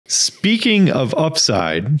Speaking of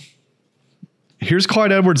upside, here's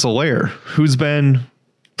Clyde Edwards-Helaire, who's been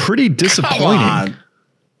pretty disappointing.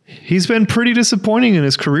 He's been pretty disappointing in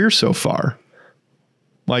his career so far.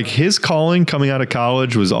 Like, his calling coming out of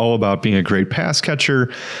college was all about being a great pass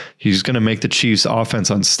catcher. He's going to make the Chiefs offense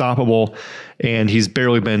unstoppable, and he's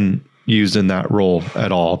barely been used in that role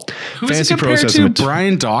at all. Who is he compared to?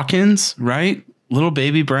 Brian Dawkins, right? Little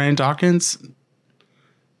baby Brian Dawkins.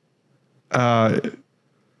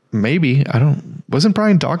 Maybe. Wasn't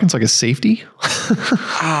Brian Dawkins like a safety?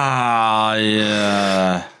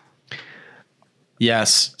 Yeah.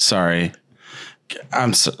 Yes. Sorry.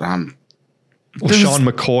 Sean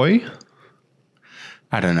McCoy.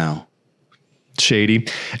 I don't know. Shady.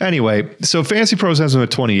 Anyway, so Fantasy Pros has him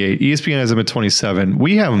at 28. ESPN has him at 27.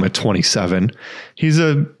 We have him at 27. He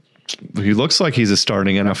looks like he's a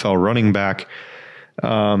starting NFL running back.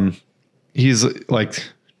 He's like,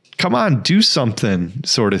 come on, do something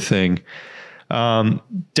sort of thing.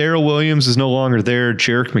 Darrell Williams is no longer there.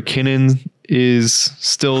 Jerick McKinnon is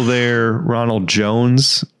still there. Ronald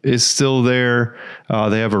Jones is still there.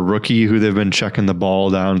 They have a rookie who they've been checking the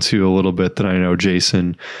ball down to a little bit that I know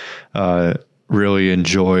Jason really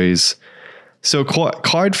enjoys. So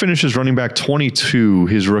Clyde finishes running back 22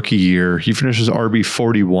 his rookie year. He finishes RB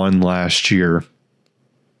 41 last year.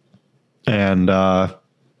 And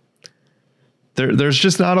there's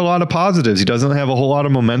just not a lot of positives. He doesn't have a whole lot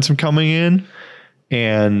of momentum coming in.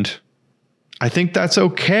 And I think that's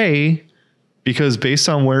okay, because based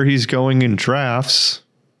on where he's going in drafts,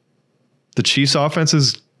 the Chiefs offense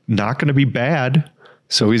is not going to be bad.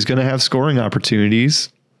 So he's going to have scoring opportunities.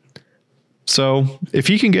 So if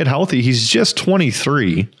he can get healthy, he's just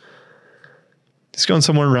 23. He's going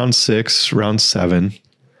somewhere around 6, round 7.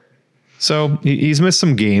 So he's missed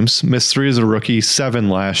some games, missed 3 as a rookie, 7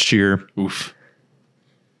 last year. Oof.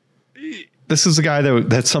 This is a guy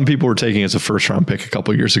that some people were taking as a first round pick a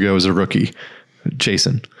couple of years ago as a rookie,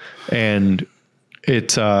 Jason. And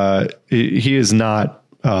he has not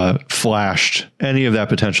flashed any of that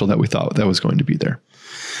potential that we thought that was going to be there.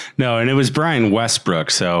 No, and it was Brian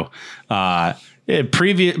Westbrook. So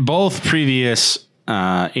both previous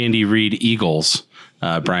Andy Reid Eagles,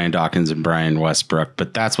 Brian Dawkins and Brian Westbrook,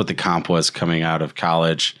 but that's what the comp was coming out of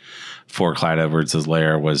college for Clyde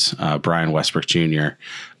Edwards-Helaire was Brian Westbrook Jr.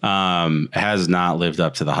 Has not lived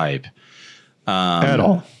up to the hype at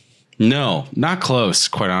all. No, not close,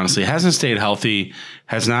 quite honestly. Hasn't stayed healthy,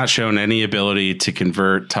 has not shown any ability to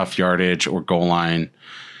convert tough yardage or goal line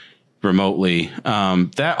remotely.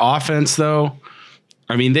 That offense, though,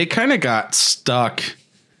 I mean, they kind of got stuck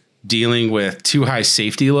dealing with too high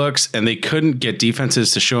safety looks, and they couldn't get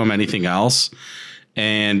defenses to show them anything else.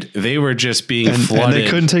 And they were just being flooded. And they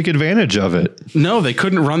couldn't take advantage of it. No, they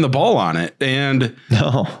couldn't run the ball on it. And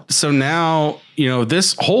so now,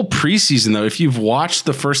 this whole preseason, though, if you've watched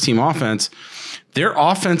the first team offense, their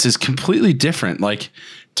offense is completely different. Like,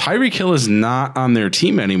 Tyreek Hill is not on their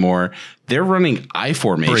team anymore. They're running I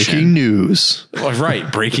formation. Breaking news. Oh, right.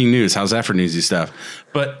 Breaking news. How's that for newsy stuff?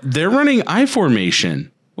 But they're running I formation.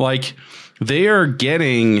 Like, they are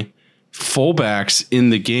getting fullbacks in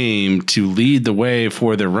the game to lead the way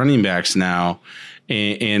for their running backs now,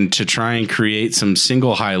 and to try and create some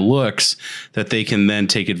single high looks that they can then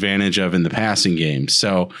take advantage of in the passing game.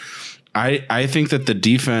 So I think that the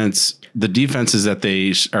defenses that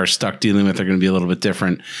they are stuck dealing with are going to be a little bit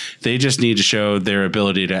different. They just need to show their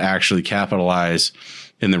ability to actually capitalize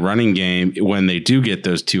in the running game when they do get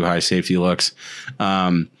those too high safety looks.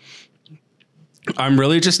 I'm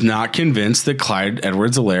really just not convinced that Clyde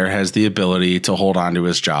Edwards-Helaire has the ability to hold on to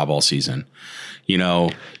his job all season. Yeah,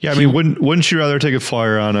 I mean, wouldn't you rather take a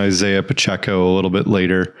flyer on Isaiah Pacheco a little bit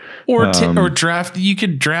later, or draft? You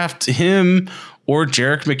could draft him or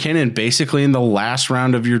Jerick McKinnon basically in the last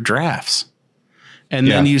round of your drafts, and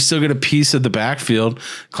then you still get a piece of the backfield.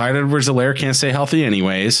 Clyde Edwards-Helaire can't stay healthy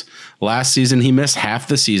anyways. Last season he missed half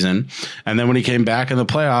the season, and then when he came back in the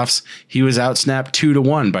playoffs, he was outsnapped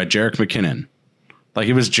 2-1 by Jerick McKinnon. Like,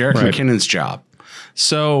 it was Jerick McKinnon's job.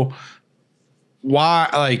 So why,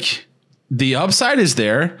 like, the upside is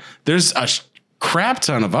there. There's a crap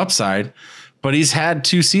ton of upside, but he's had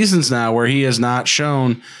 2 seasons now where he has not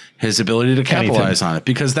shown his ability to capitalize on it,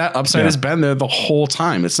 because that upside has been there the whole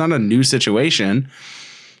time. It's not a new situation.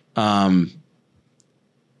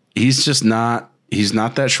 He's just not, he's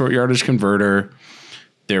not that short yardage converter.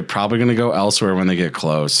 They're probably going to go elsewhere when they get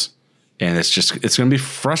close. And it's going to be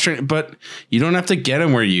frustrating, but you don't have to get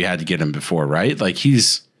him where you had to get him before, right? Like,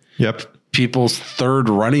 he's people's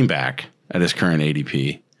 3rd running back at his current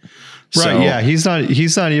ADP. Right. So, yeah. He's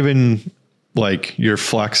not even like your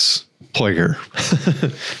flex player.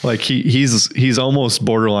 Like he's almost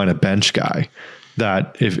borderline a bench guy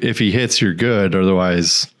that if he hits, you're good.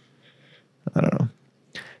 Otherwise, I don't know.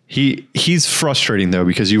 He's frustrating though,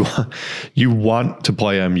 because you want to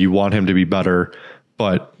play him. You want him to be better.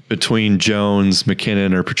 But between Jones,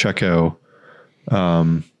 McKinnon, or Pacheco,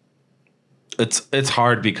 it's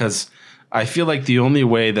hard, because I feel like the only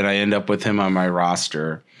way that I end up with him on my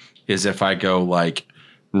roster is if I go like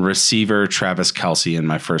receiver Travis Kelce in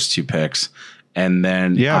my first 2 picks. And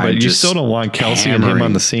then but you still don't want Kelce and him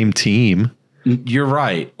on the same team. You're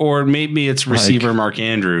right. Or maybe it's receiver Mark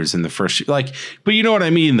Andrews in the first, like, but you know what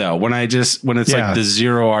I mean though, when it's like the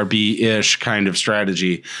 0 RB ish kind of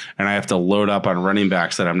strategy and I have to load up on running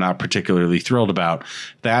backs that I'm not particularly thrilled about,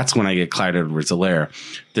 that's when I get Clyde Edwards-Helaire.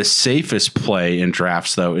 The safest play in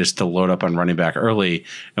drafts though is to load up on running back early,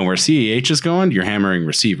 and where CEH is going, you're hammering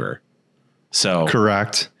receiver. So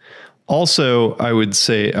correct. Also, I would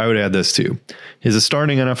add this too. He's a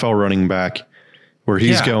starting NFL running back. Where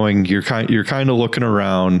he's going, you're kind of looking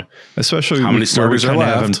around, especially how many starters are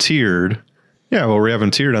left? Have him tiered. Yeah, well, we have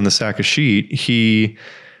him tiered on the Sackos sheet. He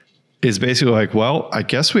is basically like, well, I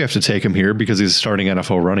guess we have to take him here because he's a starting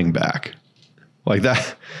NFL running back. Like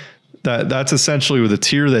that's essentially with the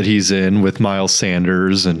tier that he's in with Miles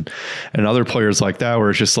Sanders and other players like that,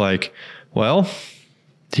 where it's just like, well,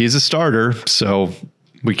 he's a starter, so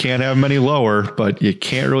we can't have him any lower, but you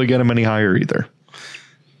can't really get him any higher either.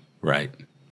 Right.